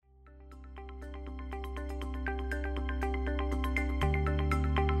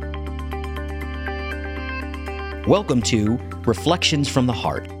Welcome to Reflections from the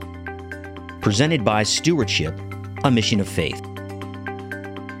Heart, presented by Stewardship, a mission of faith.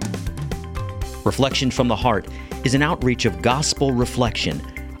 Reflections from the Heart is an outreach of gospel reflection,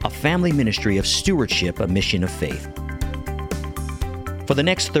 a family ministry of Stewardship, a mission of faith. For the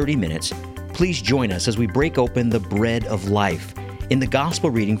next 30 minutes, please join us as we break open the bread of life in the gospel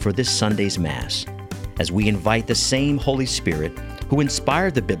reading for this Sunday's Mass, as we invite the same Holy Spirit who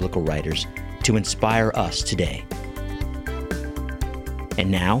inspired the biblical writers to inspire us today. And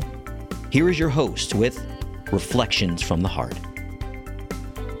now, here is your host with Reflections from the Heart.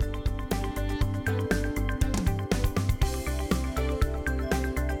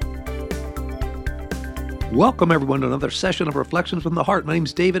 Welcome, everyone, to another session of Reflections from the Heart. My name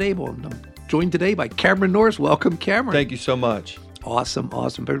is David Abel, and I'm joined today by Cameron Norris. Welcome, Cameron. Thank you so much. Awesome.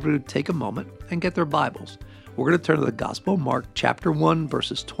 Everybody take a moment and get their Bibles. We're going to turn to the Gospel of Mark, chapter 1,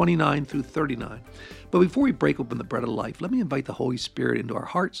 verses 29 through 39. But before we break open the bread of life, let me invite the Holy Spirit into our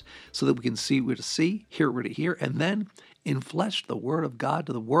hearts so that we can see what we're to see, hear what we're to hear, and then inflesh the Word of God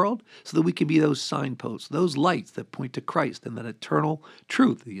to the world so that we can be those signposts, those lights that point to Christ and that eternal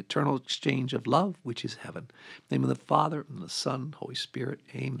truth, the eternal exchange of love, which is heaven. In the name of the Father, and the Son, Holy Spirit,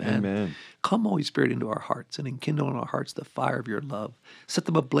 amen. Amen. Come, Holy Spirit, into our hearts and enkindle in our hearts the fire of your love. Set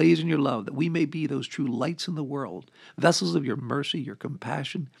them ablaze in your love, that we may be those true lights in the world, vessels of your mercy, your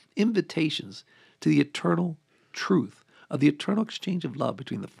compassion, invitations to the eternal truth of the eternal exchange of love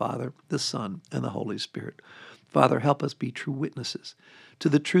between the Father, the Son, and the Holy Spirit. Father, help us be true witnesses to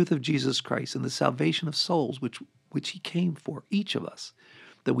the truth of Jesus Christ and the salvation of souls which he came for, each of us,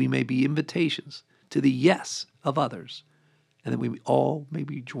 that we may be invitations to the yes of others, and that we all may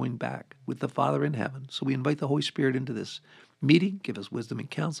be joined back with the Father in heaven. So we invite the Holy Spirit into this meeting. Give us wisdom and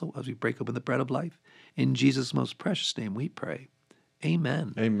counsel as we break open the bread of life. In Jesus' most precious name we pray.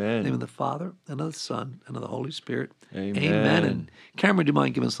 Amen. Amen. In the name of the Father, and of the Son, and of the Holy Spirit. Amen. Amen. And Cameron, do you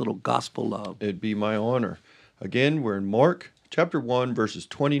mind giving us a little gospel love? It'd be my honor. Again, we're in Mark chapter 1, verses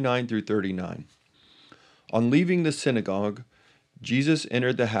 29 through 39. On leaving the synagogue, Jesus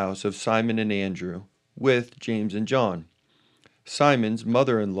entered the house of Simon and Andrew with James and John. Simon's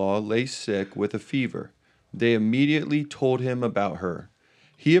mother-in-law lay sick with a fever. They immediately told him about her.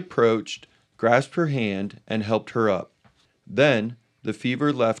 He approached, grasped her hand, and helped her up. Then the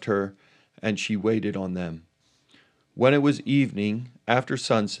fever left her, and she waited on them. When it was evening, after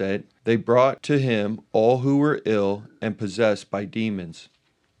sunset, they brought to him all who were ill and possessed by demons.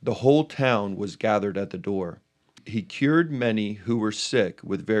 The whole town was gathered at the door. He cured many who were sick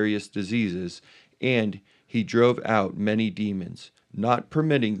with various diseases, and he drove out many demons, not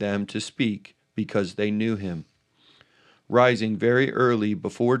permitting them to speak because they knew him. Rising very early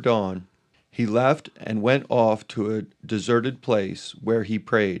before dawn, he left and went off to a deserted place where he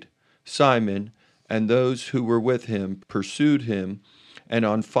prayed. Simon and those who were with him pursued him, and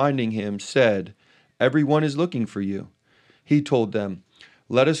on finding him said, "Everyone is looking for you." He told them,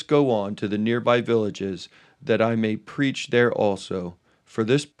 "Let us go on to the nearby villages, that I may preach there also. For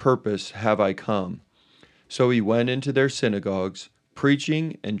this purpose have I come." So he went into their synagogues,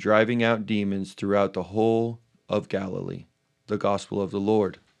 preaching and driving out demons throughout the whole of Galilee. The Gospel of the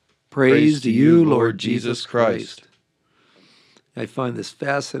Lord. Praise to you, Lord Jesus Christ. I find this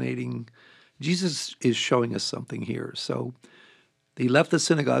fascinating. Jesus is showing us something here. So he left the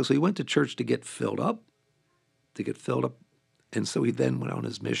synagogue, so he went to church to get filled up. And so he then went on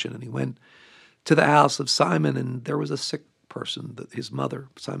his mission, and he went to the house of Simon, and there was a sick person, his mother,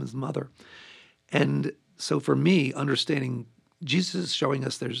 Simon's mother. And so for me, understanding, Jesus is showing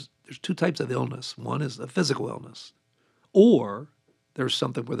us there's two types of illness. One is a physical illness, or there's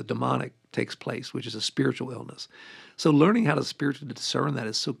something where the demonic takes place, which is a spiritual illness. So learning how to spiritually discern that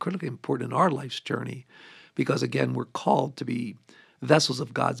is so critically important in our life's journey because, again, we're called to be vessels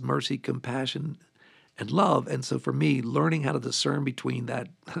of God's mercy, compassion, and love. And so for me, learning how to discern between that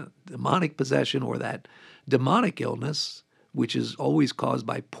demonic possession or that demonic illness, which is always caused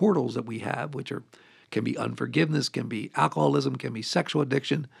by portals that we have, which can be unforgiveness, can be alcoholism, can be sexual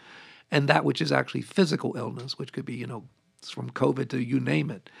addiction, and that which is actually physical illness, which could be, from COVID to you name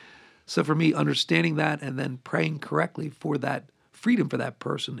it. So for me, understanding that and then praying correctly for that freedom for that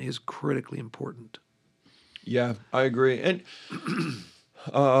person is critically important. Yeah, I agree. And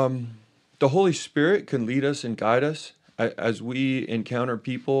the Holy Spirit can lead us and guide us as we encounter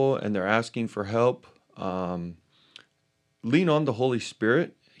people and they're asking for help. Lean on the Holy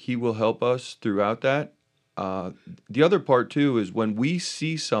Spirit. He will help us throughout that. The other part, too, is when we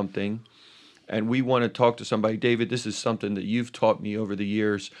see something and we want to talk to somebody. David, this is something that you've taught me over the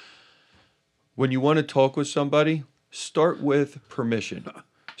years. When you want to talk with somebody, start with permission.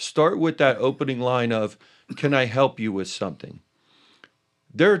 Start with that opening line of, can I help you with something?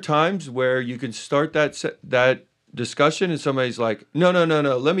 There are times where you can start that discussion and somebody's like, no,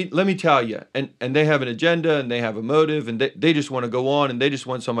 let me tell you. And they have an agenda and they have a motive and they just want to go on and they just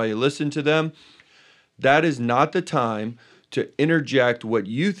want somebody to listen to them. That is not the time to interject what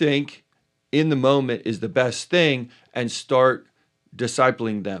you think in the moment is the best thing and start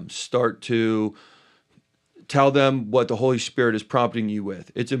discipling them. Start to tell them what the Holy Spirit is prompting you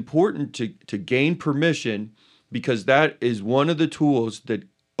with. It's important to gain permission, because that is one of the tools that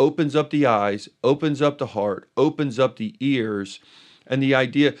opens up the eyes, opens up the heart, opens up the ears. And the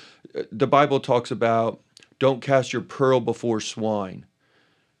idea, the Bible talks about, don't cast your pearl before swine.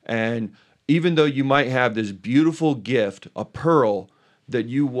 And even though you might have this beautiful gift, a pearl, that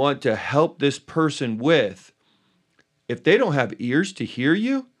you want to help this person with, if they don't have ears to hear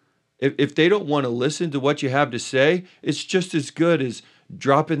you, if they don't want to listen to what you have to say, it's just as good as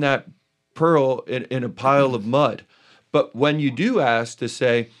dropping that pearl in a pile of mud. But when you do ask to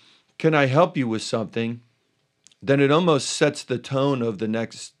say, can I help you with something, then it almost sets the tone of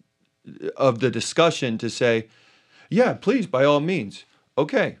the discussion to say, yeah, please, by all means.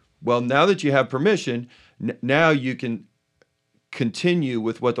 Okay, well, now that you have permission, now you can continue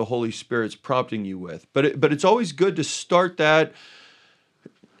with what the Holy Spirit's prompting you with. But it's always good to start that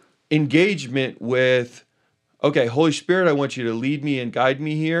engagement with, okay, Holy Spirit, I want you to lead me and guide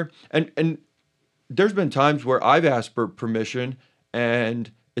me here. And there's been times where I've asked for permission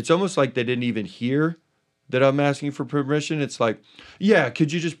and it's almost like they didn't even hear that I'm asking for permission. It's like, yeah,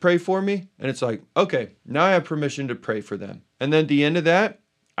 could you just pray for me? And it's like, okay, now I have permission to pray for them. And then at the end of that,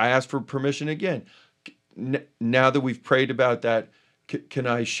 I ask for permission again. Now that we've prayed about that, can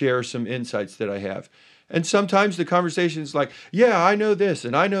I share some insights that I have? And sometimes the conversation is like, yeah, I know this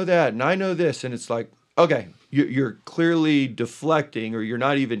and I know that and I know this. And it's like, okay, you're clearly deflecting, or you're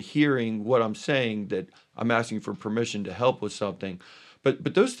not even hearing what I'm saying, that I'm asking for permission to help with something.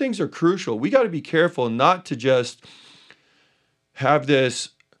 But those things are crucial. We got to be careful not to just have this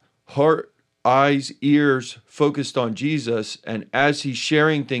heart, eyes, ears focused on Jesus, and as he's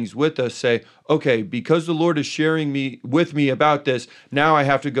sharing things with us, say, okay, because the Lord is sharing with me about this, now I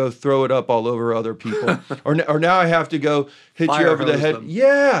have to go throw it up all over other people, or now I have to go hit you over the head. Them.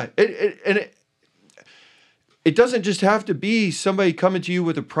 Yeah, it doesn't just have to be somebody coming to you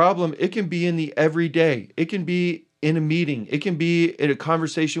with a problem. It can be in the everyday. It can be in a meeting. It can be in a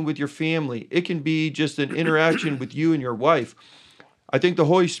conversation with your family. It can be just an interaction with you and your wife. I think the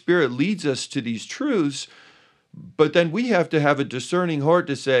Holy Spirit leads us to these truths, but then we have to have a discerning heart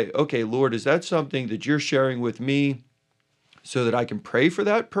to say, okay, Lord, is that something that you're sharing with me so that I can pray for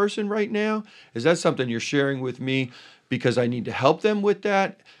that person right now? Is that something you're sharing with me because I need to help them with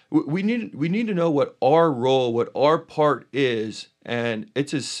that? We need to know what our role, what our part is, and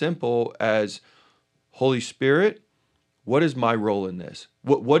it's as simple as, Holy Spirit, what is my role in this?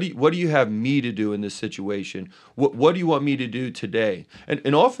 What do you have me to do in this situation? What do you want me to do today?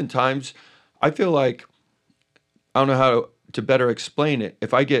 And oftentimes, I feel like, I don't know how to better explain it.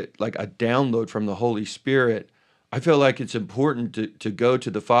 If I get like a download from the Holy Spirit, I feel like it's important to go to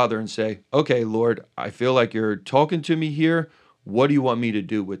the Father and say, okay, Lord, I feel like you're talking to me here. What do you want me to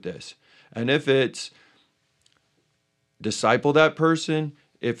do with this? And if it's disciple that person,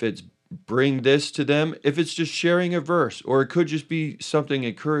 if it's bring this to them, if it's just sharing a verse, or it could just be something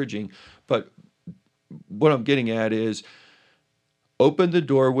encouraging. But what I'm getting at is, open the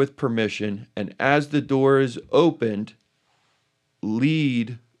door with permission, and as the door is opened,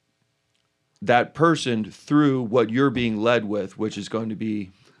 lead that person through what you're being led with, which is going to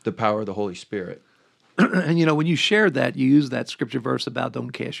be the power of the Holy Spirit. And, when you shared that, you used that scripture verse about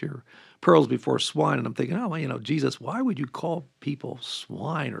don't cast your pearls before swine. And I'm thinking, oh, well, Jesus, why would you call people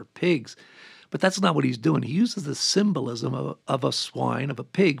swine or pigs? But that's not what he's doing. He uses the symbolism of a swine, of a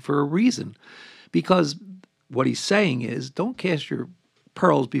pig, for a reason. Because what he's saying is, don't cast your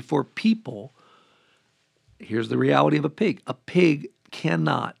pearls before people. Here's the reality of a pig. A pig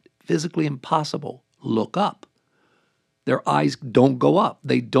cannot, physically impossible, look up. Their eyes don't go up.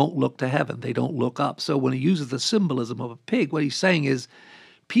 They don't look to heaven. They don't look up. So when he uses the symbolism of a pig, what he's saying is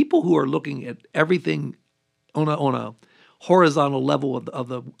people who are looking at everything on a horizontal level of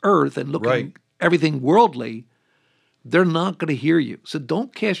the earth and looking everything worldly, they're not going to hear you. So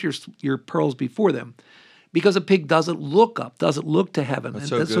don't cast your pearls before them, because a pig doesn't look up, doesn't look to heaven.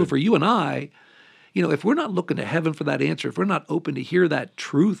 So for you and I, if we're not looking to heaven for that answer, if we're not open to hear that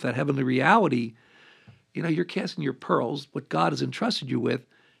truth, that heavenly reality, you're casting your pearls, what God has entrusted you with,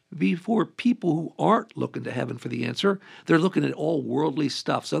 before people who aren't looking to heaven for the answer. They're looking at all worldly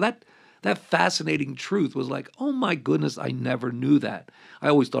stuff. So That fascinating truth was like, oh my goodness, I never knew that. I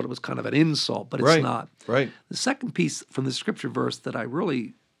always thought it was kind of an insult, but it's not. Right. The second piece from the scripture verse that I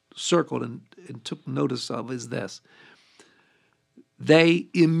really circled and took notice of is this. They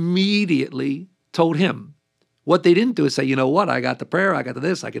immediately told him. What they didn't do is say, you know what, I got the prayer, I got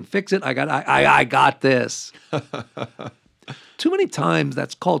this, I can fix it, I got this. Too many times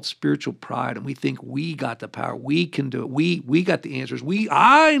that's called spiritual pride, and we think we got the power, we can do it, we got the answers,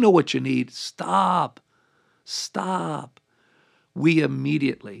 I know what you need. Stop. We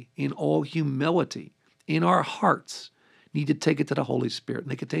immediately, in all humility, in our hearts, need to take it to the Holy Spirit.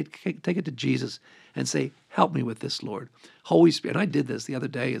 And they could take it to Jesus and say, help me with this, Lord. Holy Spirit. And I did this the other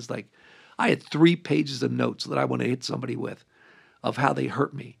day. Is like, I had 3 pages of notes that I want to hit somebody with of how they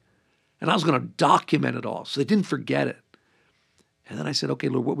hurt me. And I was going to document it all so they didn't forget it. And then I said, okay,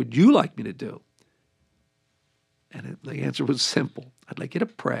 Lord, what would you like me to do? And the answer was simple. I'd like you to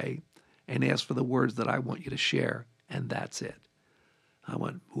pray and ask for the words that I want you to share, and that's it. I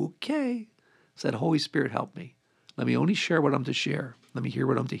went, okay. Said, Holy Spirit, help me. Let me only share what I'm to share. Let me hear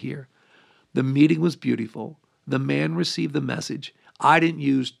what I'm to hear. The meeting was beautiful. The man received the message. I didn't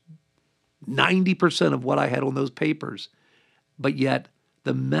use 90% of what I had on those papers, but yet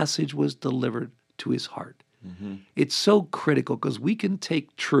the message was delivered to his heart. Mm-hmm. It's so critical because we can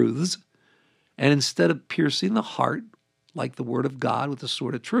take truths and instead of piercing the heart, like the word of God with the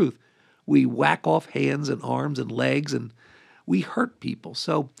sword of truth, we whack off hands and arms and legs and we hurt people.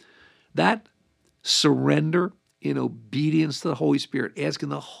 So that surrender in obedience to the Holy Spirit, asking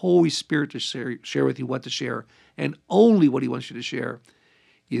the Holy Spirit to share with you what to share and only what he wants you to share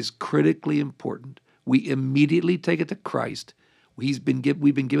is critically important. We immediately take it to Christ. We've been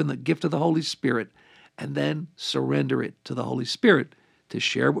given the gift of the Holy Spirit, and then surrender it to the Holy Spirit to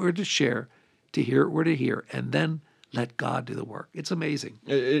share what we're to share, to hear what we're to hear, and then let God do the work. It's amazing.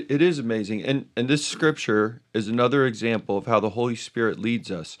 It is amazing. And this scripture is another example of how the Holy Spirit leads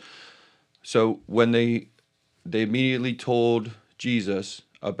us. So when they immediately told Jesus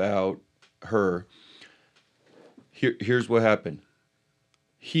about her, here's what happened.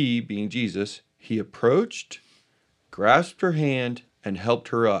 He, being Jesus, he approached, grasped her hand, and helped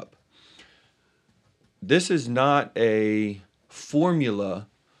her up. This is not a formula.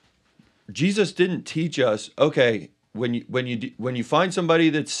 Jesus didn't teach us, okay, when you find somebody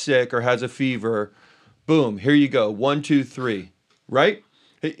that's sick or has a fever, boom, here you go, 1, 2, 3, right?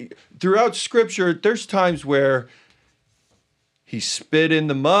 Throughout Scripture, there's times where he spit in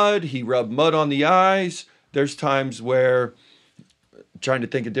the mud, he rubbed mud on the eyes. There's times where, trying to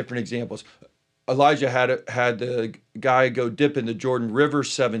think of different examples, Elijah had the guy go dip in the Jordan River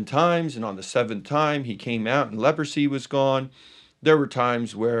 7 times, and on the 7th time he came out and leprosy was gone. There were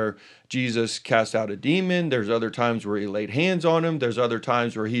times where Jesus cast out a demon. There's other times where he laid hands on him. There's other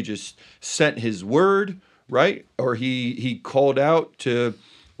times where he just sent his word, right? Or he called out to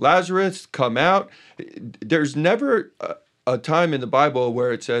Lazarus, come out. There's never a time in the Bible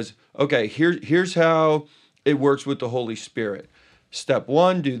where it says, okay, here's how it works with the Holy Spirit. Step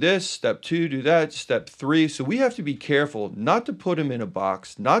 1, do this. Step 2, do that. Step 3. So we have to be careful not to put him in a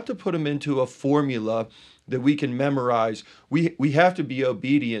box, not to put him into a formula that we can memorize. We have to be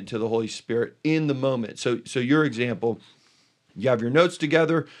obedient to the Holy Spirit in the moment. So your example, you have your notes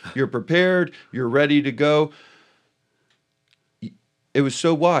together, you're prepared, you're ready to go. It was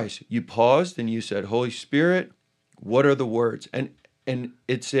so wise. You paused and you said, Holy Spirit, what are the words? And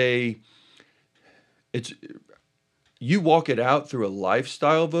it's you walk it out through a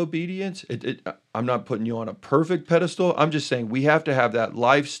lifestyle of obedience. I'm not putting you on a perfect pedestal. I'm just saying we have to have that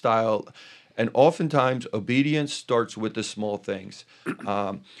lifestyle. And oftentimes, obedience starts with the small things.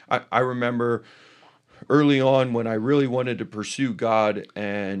 I remember early on when I really wanted to pursue God,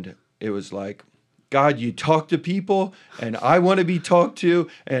 and it was like, God, you talk to people, and I want to be talked to,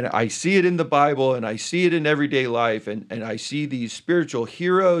 and I see it in the Bible, and I see it in everyday life, and I see these spiritual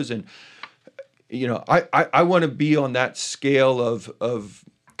heroes, and I want to be on that scale of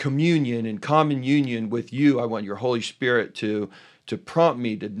communion and common union with you. I want your Holy Spirit to prompt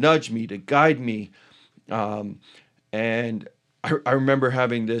me, to nudge me, to guide me. And I remember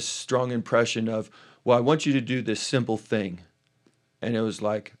having this strong impression of, well, I want you to do this simple thing. And it was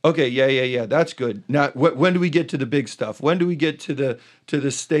like, okay, yeah, that's good. Now, when do we get to the big stuff? When do we get to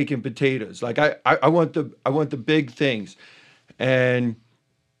the steak and potatoes? Like I want the big things. And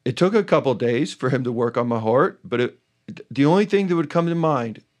it took a couple days for him to work on my heart, but the only thing that would come to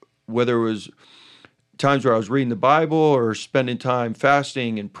mind, whether it was times where I was reading the Bible or spending time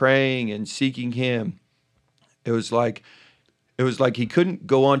fasting and praying and seeking him, it was like he couldn't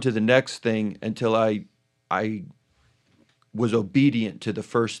go on to the next thing until I was obedient to the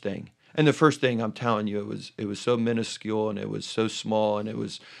first thing. And the first thing, I'm telling you, it was so minuscule and it was so small and it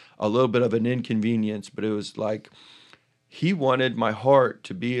was a little bit of an inconvenience, but it was like he wanted my heart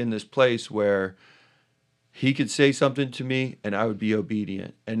to be in this place where he could say something to me and I would be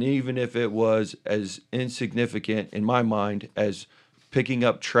obedient. And even if it was as insignificant in my mind as picking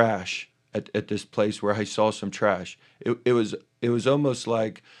up trash at this place where I saw some trash, it was almost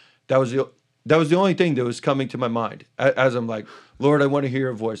like that was the only thing that was coming to my mind as I'm like, Lord, I want to hear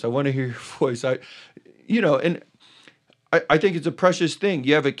your voice. I want to hear your voice. And I think it's a precious thing.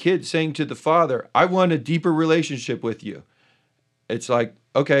 You have a kid saying to the father, I want a deeper relationship with you. It's like,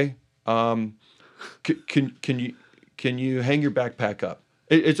 okay, can you hang your backpack up?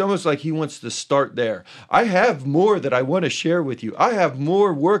 It's almost like he wants to start there. I have more that I want to share with you. I have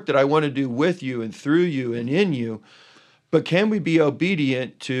more work that I want to do with you and through you and in you. But can we be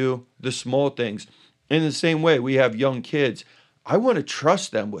obedient to the small things? In the same way, we have young kids. I want to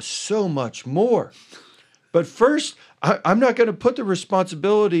trust them with so much more. But first, I'm not going to put the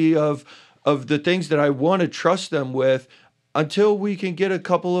responsibility of the things that I want to trust them with until we can get a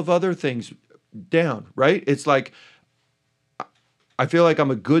couple of other things down, right? It's like, I feel like I'm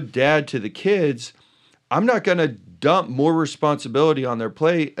a good dad to the kids. I'm not going to dump more responsibility on their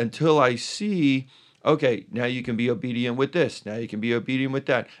plate until I see, okay, now you can be obedient with this. Now you can be obedient with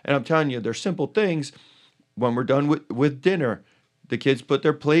that. And I'm telling you, they're simple things. When we're done with dinner, the kids put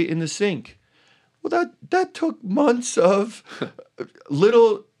their plate in the sink. Well, that took months of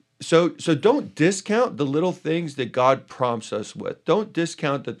little. So don't discount the little things that God prompts us with. Don't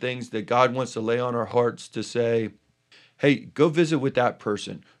discount the things that God wants to lay on our hearts to say, hey, go visit with that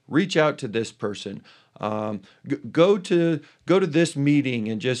person. Reach out to this person. Go to this meeting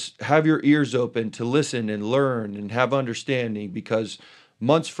and just have your ears open to listen and learn and have understanding, because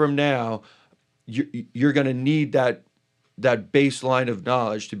months from now, you're going to need that baseline of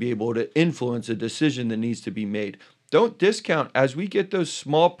knowledge to be able to influence a decision that needs to be made. Don't discount as we get those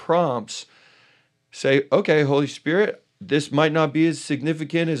small prompts. Say, okay, Holy Spirit, this might not be as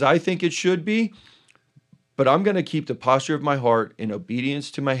significant as I think it should be, but I'm going to keep the posture of my heart in obedience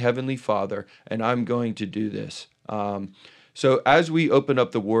to my Heavenly Father, and I'm going to do this. So as we open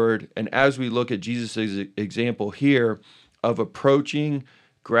up the Word and as we look at Jesus' example here of approaching,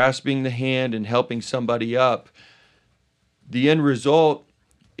 grasping the hand, and helping somebody up, the end result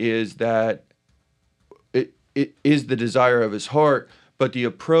is that it is the desire of his heart, but the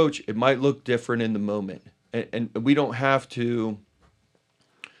approach, it might look different in the moment. And we don't have to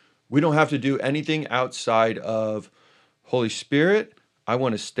do anything outside of, Holy Spirit, I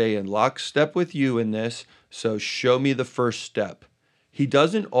want to stay in lockstep with you in this, so show me the first step. He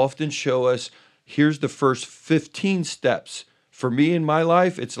doesn't often show us, here's the first 15 steps. For me in my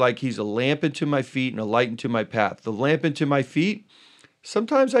life, it's like he's a lamp into my feet and a light into my path. The lamp into my feet,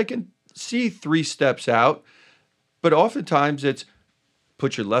 sometimes I can see 3 steps out, but oftentimes it's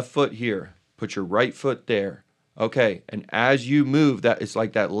put your left foot here, put your right foot there. Okay, and as you move, that it's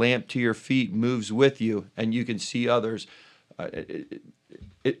like that lamp to your feet moves with you, and you can see others.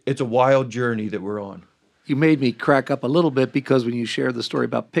 It's a wild journey that we're on. You made me crack up a little bit, because when you shared the story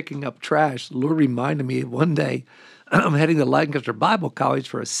about picking up trash, the Lord reminded me of one day I'm heading to Lancaster Bible College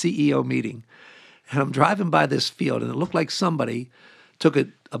for a CEO meeting, and I'm driving by this field, and it looked like somebody took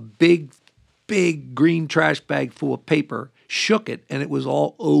a big green trash bag full of paper, shook it, and it was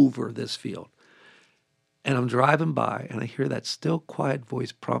all over this field. And I'm driving by, and I hear that still, quiet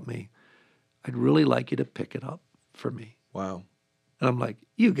voice prompt me, I'd really like you to pick it up for me. Wow. And I'm like,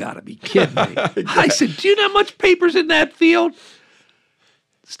 you got to be kidding me. I said, do you know how much paper's in that field?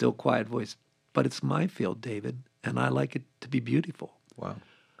 Still, quiet voice, but it's my field, David, and I like it to be beautiful. Wow.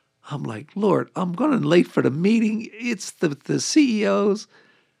 I'm like, Lord, I'm going late for the meeting. It's the CEOs.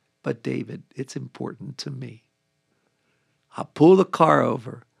 But David, it's important to me. I pull the car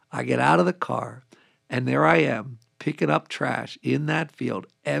over. I get out of the car. And there I am, picking up trash in that field,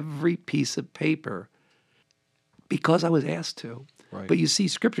 every piece of paper, because I was asked to. Right. But you see,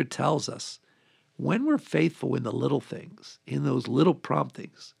 Scripture tells us, when we're faithful in the little things, in those little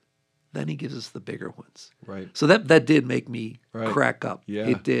promptings, then he gives us the bigger ones. Right. So that did make me Right. crack up. Yeah.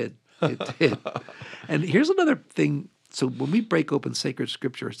 It did. It did. And here's another thing. So when we break open sacred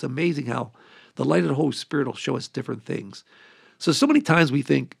Scripture, it's amazing how the light of the Holy Spirit will show us different things. So many times we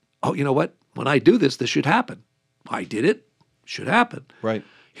think, oh, you know what? When I do this, this should happen. I did it. Should happen. Right.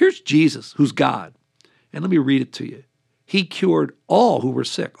 Here's Jesus, who's God. And let me read it to you. He cured all who were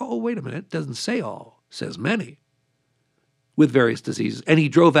sick. Oh, wait a minute. It doesn't say all. It says many. With various diseases. And he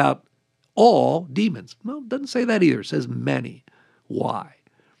drove out all demons. No, it doesn't say that either. It says many. Why?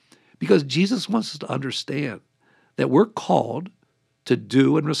 Because Jesus wants us to understand that we're called to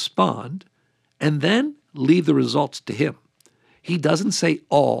do and respond, and then leave the results to him. He doesn't say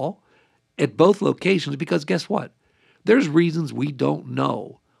all at both locations because guess what? There's reasons we don't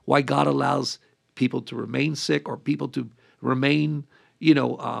know why God allows people to remain sick or people to remain,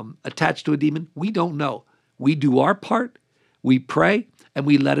 attached to a demon. We don't know. We do our part, we pray, and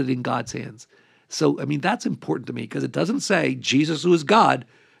we let it in God's hands. So, that's important to me because it doesn't say Jesus, who is God,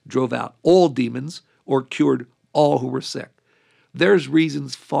 drove out all demons or cured all who were sick. There's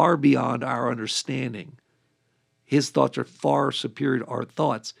reasons far beyond our understanding. His thoughts are far superior to our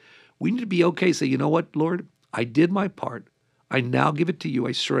thoughts. We need to be okay. Say, you know what, Lord? I did my part. I now give it to you.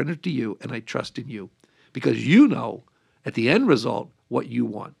 I surrender to you, and I trust in you. Because you know, at the end result, what you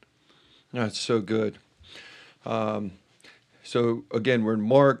want. That's so good. So again, we're in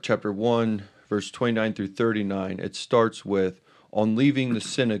Mark chapter 1, verse 29 through 39. It starts with, on leaving the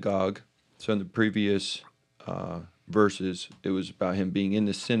synagogue. So in the previous verses, it was about him being in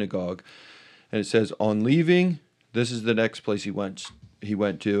the synagogue. And it says, on leaving, this is the next place he went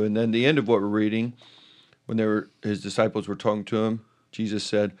to. And then the end of what we're reading, when his disciples were talking to him, Jesus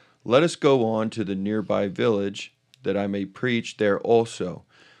said, let us go on to the nearby village that I may preach there also.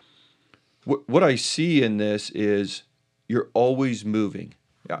 What I see in this is you're always moving.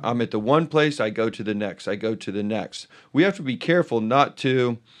 I'm at the one place, I go to the next, I go to the next. We have to be careful not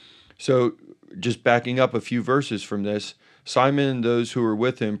to, so just backing up a few verses from this, Simon and those who were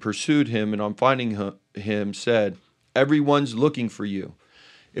with him pursued him, and on finding him said, everyone's looking for you.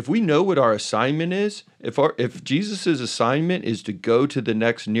 If we know what our assignment is, if Jesus' assignment is to go to the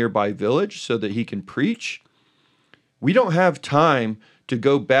next nearby village so that he can preach, we don't have time to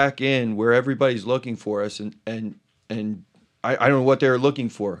go back in where everybody's looking for us and I don't know what they were looking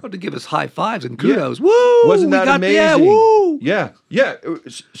for. Oh, to give us high fives and kudos. Yeah. Woo! Wasn't that amazing? Yeah, woo! Yeah.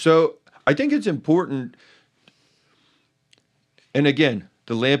 So I think it's important. And again,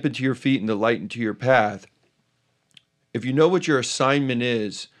 the lamp into your feet and the light into your path. If you know what your assignment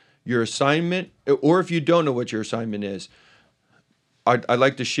is, or if you don't know what your assignment is, I'd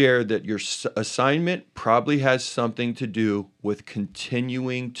like to share that your assignment probably has something to do with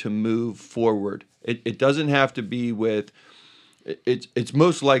continuing to move forward. It doesn't have to be with, it's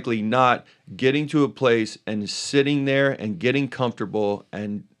most likely not getting to a place and sitting there and getting comfortable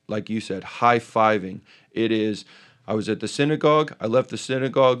and, like you said, high-fiving. It is, I was at the synagogue, I left the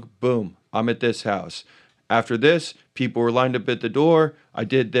synagogue, boom, I'm at this house. After this, people were lined up at the door, I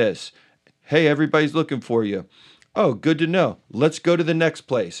did this. Hey, everybody's looking for you. Oh, good to know. Let's go to the next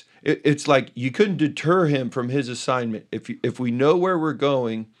place. It's like you couldn't deter him from his assignment. If we know where we're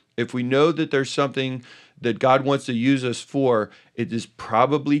going, if we know that there's something that God wants to use us for, it is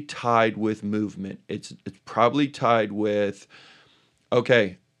probably tied with movement. It's probably tied with,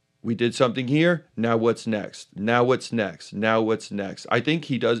 okay, we did something here. Now what's next? Now what's next? Now what's next? I think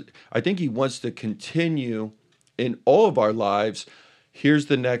he wants to continue in all of our lives. Here's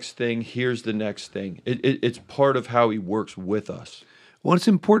the next thing. Here's the next thing. It's part of how he works with us. Well, it's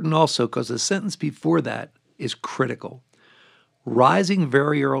important also because the sentence before that is critical. Rising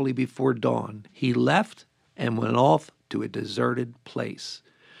very early before dawn, he left and went off to a deserted place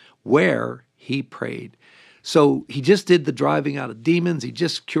where he prayed. So he just did the driving out of demons. He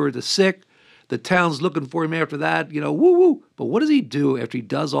just cured the sick. The town's looking for him after that, woo woo. But what does he do after he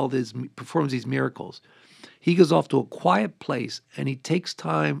does all this, performs these miracles? He goes off to a quiet place and he takes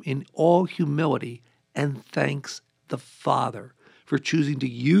time in all humility and thanks the Father for choosing to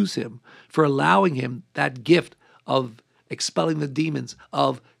use him, for allowing him that gift of expelling the demons,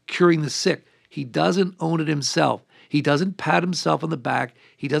 of curing the sick. He doesn't own it himself. He doesn't pat himself on the back.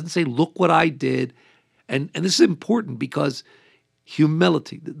 He doesn't say, look what I did. And this is important because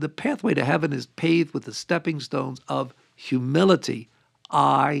humility, the pathway to heaven is paved with the stepping stones of humility.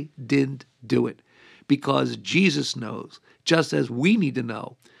 I didn't do it. Because Jesus knows, just as we need to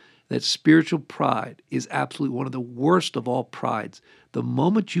know, that spiritual pride is absolutely one of the worst of all prides. The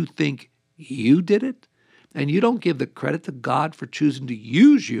moment you think you did it, and you don't give the credit to God for choosing to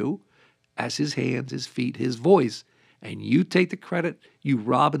use you as his hands, his feet, his voice, and you take the credit, you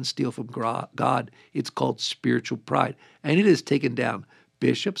rob and steal from God, it's called spiritual pride. And it has taken down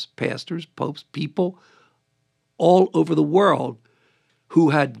bishops, pastors, popes, people all over the world who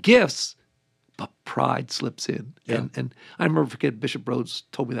had gifts, but pride slips in. Yeah. And I remember, Bishop Rhodes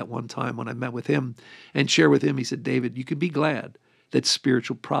told me that one time when I met with him and shared with him, he said, David, you can be glad that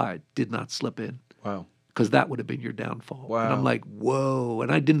spiritual pride did not slip in. Wow. Because that would have been your downfall. Wow. And I'm like, whoa.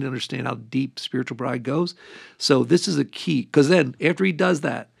 And I didn't understand how deep spiritual pride goes. So this is a key. Because then after he does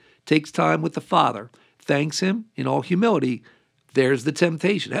that, takes time with the Father, thanks him in all humility, there's the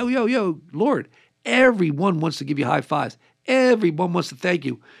temptation. Oh, yo, Lord, everyone wants to give you high fives. Everyone wants to thank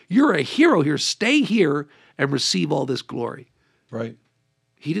you. You're a hero here. Stay here and receive all this glory. Right.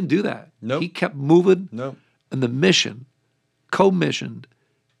 He didn't do that. Nope. He kept moving. No. And the mission, co-missioned,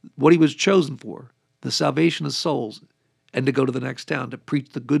 what he was chosen for, the salvation of souls, and to go to the next town to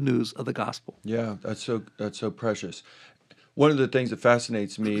preach the good news of the gospel. Yeah, that's so precious. One of the things that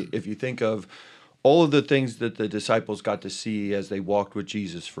fascinates me, if you think of all of the things that the disciples got to see as they walked with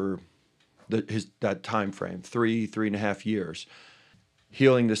Jesus for that time frame, 3.5 years,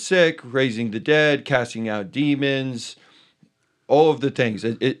 healing the sick, raising the dead, casting out demons, all of the things.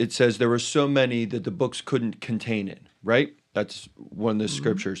 It says there were so many that the books couldn't contain it, right? That's one of the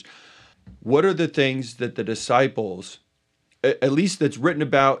scriptures. What are the things that the disciples, at least that's written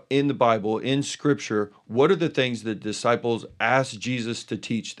about in the Bible, in Scripture, what are the things that disciples asked Jesus to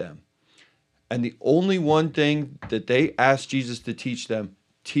teach them? And the only one thing that they asked Jesus to teach them,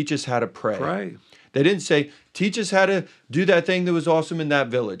 teach us how to pray. Pray. They didn't say, teach us how to do that thing that was awesome in that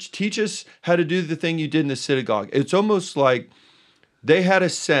village. Teach us how to do the thing you did in the synagogue. It's almost like they had a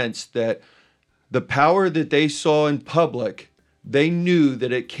sense that the power that they saw in public, they knew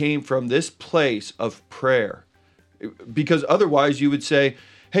that it came from this place of prayer. Because otherwise you would say,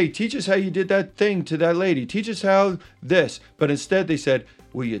 hey, teach us how you did that thing to that lady. Teach us how this. But instead they said,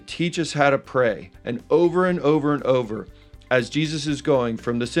 will you teach us how to pray? And over and over and over, as Jesus is going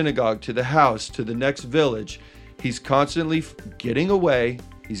from the synagogue to the house to the next village, he's constantly getting away.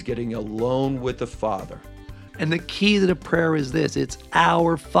 He's getting alone with the Father. And the key to the prayer is this. It's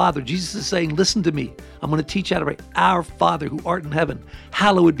our Father. Jesus is saying, listen to me. I'm going to teach you how to pray. Our Father who art in heaven,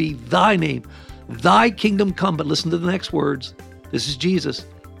 hallowed be thy name. Thy kingdom come. But listen to the next words. This is Jesus.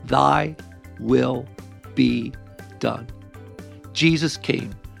 Thy will be done. Jesus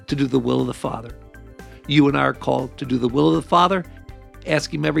came to do the will of the Father. You and I are called to do the will of the Father.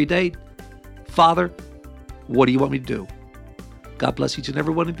 Ask him every day, Father, what do you want me to do? God bless each and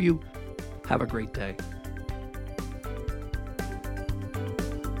every one of you. Have a great day.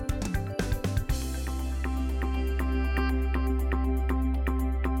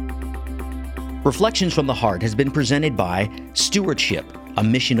 Reflections from the Heart has been presented by Stewardship, a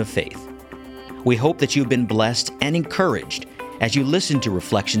mission of faith. We hope that you've been blessed and encouraged as you listen to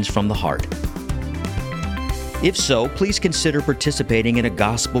Reflections from the Heart. If so, please consider participating in a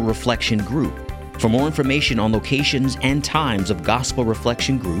gospel reflection group. For more information on locations and times of gospel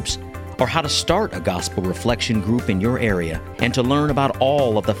reflection groups, or how to start a gospel reflection group in your area, and to learn about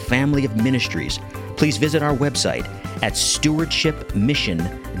all of the family of ministries, please visit our website at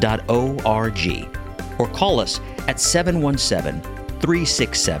stewardshipmission.org or call us at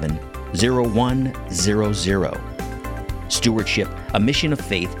 717-367-0100. Stewardship, a mission of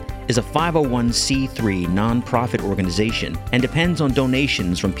faith, is a 501c3 nonprofit organization and depends on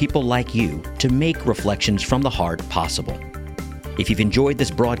donations from people like you to make Reflections from the Heart possible. If you've enjoyed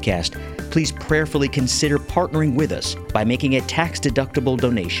this broadcast, please prayerfully consider partnering with us by making a tax-deductible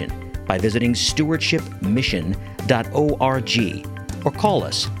donation by visiting stewardshipmission.org or call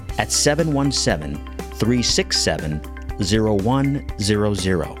us at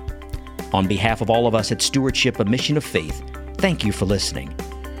 717-367-0100. On behalf of all of us at Stewardship, a mission of faith, thank you for listening.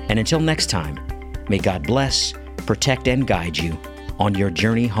 And until next time, may God bless, protect, and guide you on your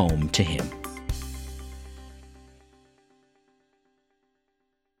journey home to Him.